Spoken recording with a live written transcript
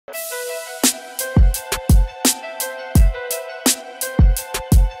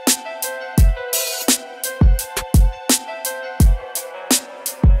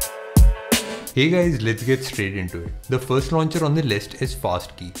Hey guys, let's get straight into it. The first launcher on the list is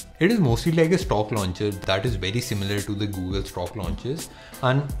FASTKEY. It is mostly like a stock launcher that is very similar to the Google stock launchers,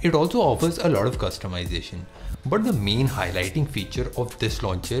 and it also offers a lot of customization. But the main highlighting feature of this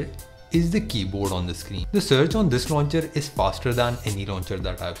launcher is the keyboard on the screen. The search on this launcher is faster than any launcher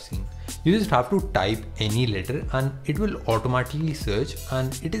that I've seen. You just have to type any letter and it will automatically search,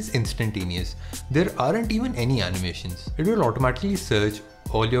 and it is instantaneous. There aren't even any animations. It will automatically search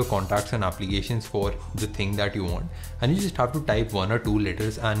all your contacts and applications for the thing that you want, and you just have to type 1 or 2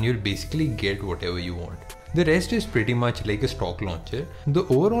 letters and you'll basically get whatever you want. The rest is pretty much like a stock launcher. The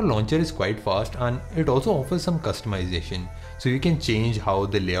overall launcher is quite fast, and it also offers some customization. So you can change how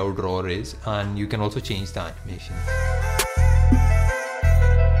the layout drawer is, and you can also change the animation.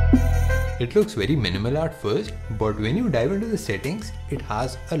 It looks very minimal at first, but when you dive into the settings, it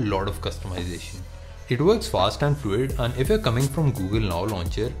has a lot of customization. It works fast and fluid, and if you're coming from Google Now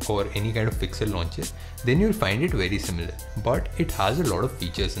launcher or any kind of Pixel launcher, then you'll find it very similar, but it has a lot of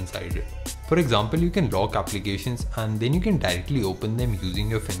features inside it. For example, you can lock applications and then you can directly open them using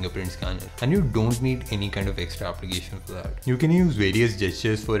your fingerprint scanner, and you don't need any kind of extra application for that. You can use various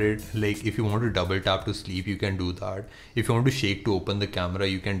gestures for it, like if you want to double tap to sleep, you can do that. If you want to shake to open the camera,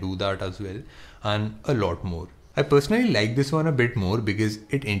 you can do that as well, and a lot more. I personally like this one a bit more because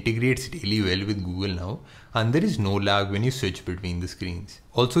it integrates really well with Google Now, and there is no lag when you switch between the screens.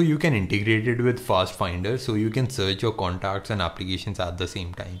 Also, you can integrate it with Fast Finder, so you can search your contacts and applications at the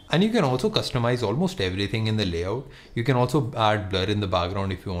same time. And you can also customize almost everything in the layout. You can also add blur in the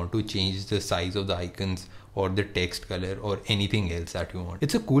background if you want to change the size of the icons or the text color or anything else that you want.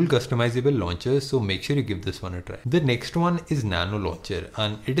 It's a cool customizable launcher, so make sure you give this one a try. The next one is Nano launcher,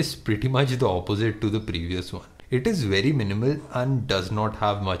 and it is pretty much the opposite to the previous one. It is very minimal and does not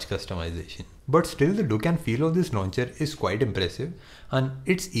have much customization. But still, the look and feel of this launcher is quite impressive, and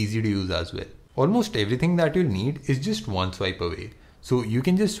it's easy to use as well. Almost everything that you'll need is just one swipe away. So you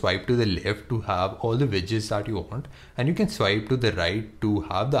can just swipe to the left to have all the widgets that you want, and you can swipe to the right to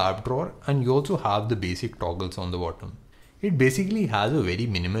have the app drawer, and you also have the basic toggles on the bottom. It basically has a very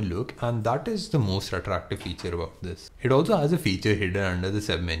minimal look, and that is the most attractive feature about this. It also has a feature hidden under the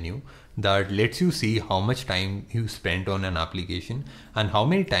sub menu that lets you see how much time you spent on an application and how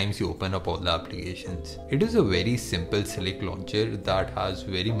many times you open up all the applications. It is a very simple select launcher that has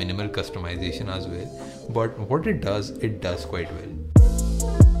very minimal customization as well, but what it does quite well.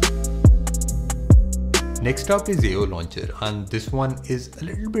 Next up is AO launcher, and this one is a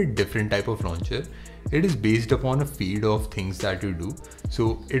little bit different type of launcher. It is based upon a feed of things that you do.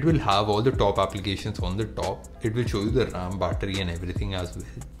 So it will have all the top applications on the top. It will show you the RAM, battery and everything as well.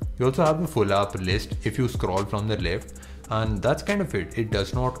 You also have a full app list if you scroll from the left, and that's kind of it. It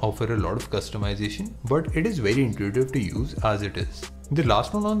does not offer a lot of customization, but it is very intuitive to use as it is. The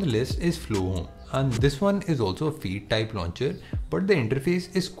last one on the list is Flow Home, and this one is also a feed type launcher, but the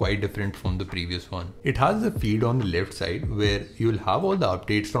interface is quite different from the previous one. It has the feed on the left side where you'll have all the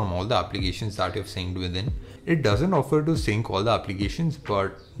updates from all the applications that you've synced within. It doesn't offer to sync all the applications,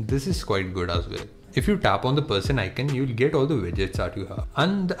 but this is quite good as well. If you tap on the person icon, you'll get all the widgets that you have.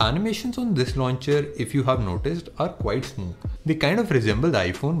 And the animations on this launcher, if you have noticed, are quite smooth. They kind of resemble the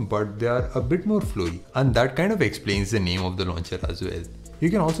iPhone, but they are a bit more flowy. And that kind of explains the name of the launcher as well. You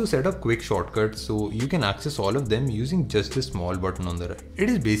can also set up quick shortcuts, so you can access all of them using just a small button on the right. It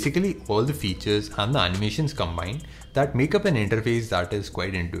is basically all the features and the animations combined that make up an interface that is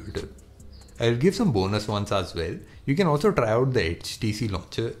quite intuitive. I'll give some bonus ones as well. You can also try out the HTC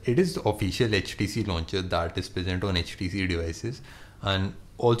launcher. It is the official HTC launcher that is present on HTC devices, and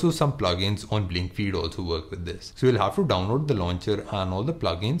also some plugins on BlinkFeed also work with this. So you'll have to download the launcher and all the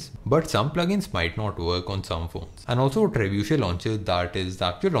plugins, but some plugins might not work on some phones. And also a Trebuchet launcher, that is the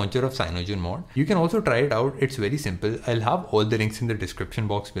actual launcher of CyanogenMod. You can also try it out. It's very simple. I'll have all the links in the description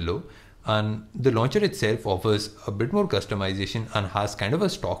box below. And the launcher itself offers a bit more customization and has kind of a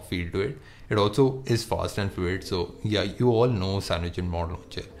stock feel to it. It also is fast and fluid, so yeah, you all know CyanogenMod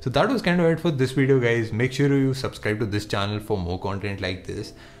launcher. So that was kind of it for this video, guys. Make sure you subscribe to this channel for more content like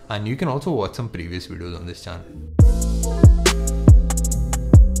this, and you can also watch some previous videos on this channel.